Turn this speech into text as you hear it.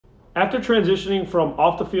After transitioning from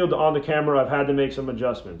off the field to on the camera, I've had to make some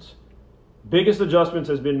adjustments. Biggest adjustments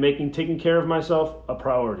has been taking care of myself a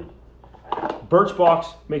priority.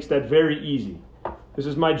 Birchbox makes that very easy. This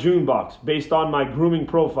is my June box based on my grooming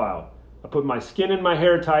profile. I put my skin and my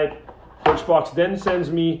hair type. Birchbox then sends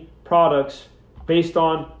me products based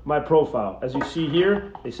on my profile. As you see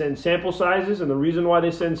here, they send sample sizes, and the reason why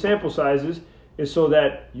they send sample sizes is so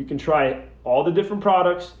that you can try all the different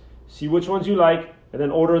products, see which ones you like, and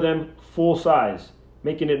then order them full size,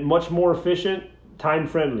 making it much more efficient, time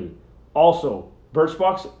friendly. Also,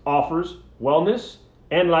 Birchbox offers wellness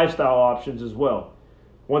and lifestyle options as well.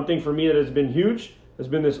 One thing for me that has been huge has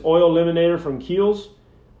been this oil eliminator from Kiehl's.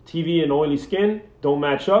 TV and oily skin don't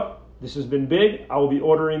match up. This has been big. I will be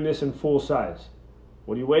ordering this in full size.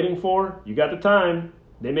 What are you waiting for? You got the time.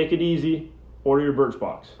 They make it easy. Order your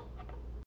Birchbox.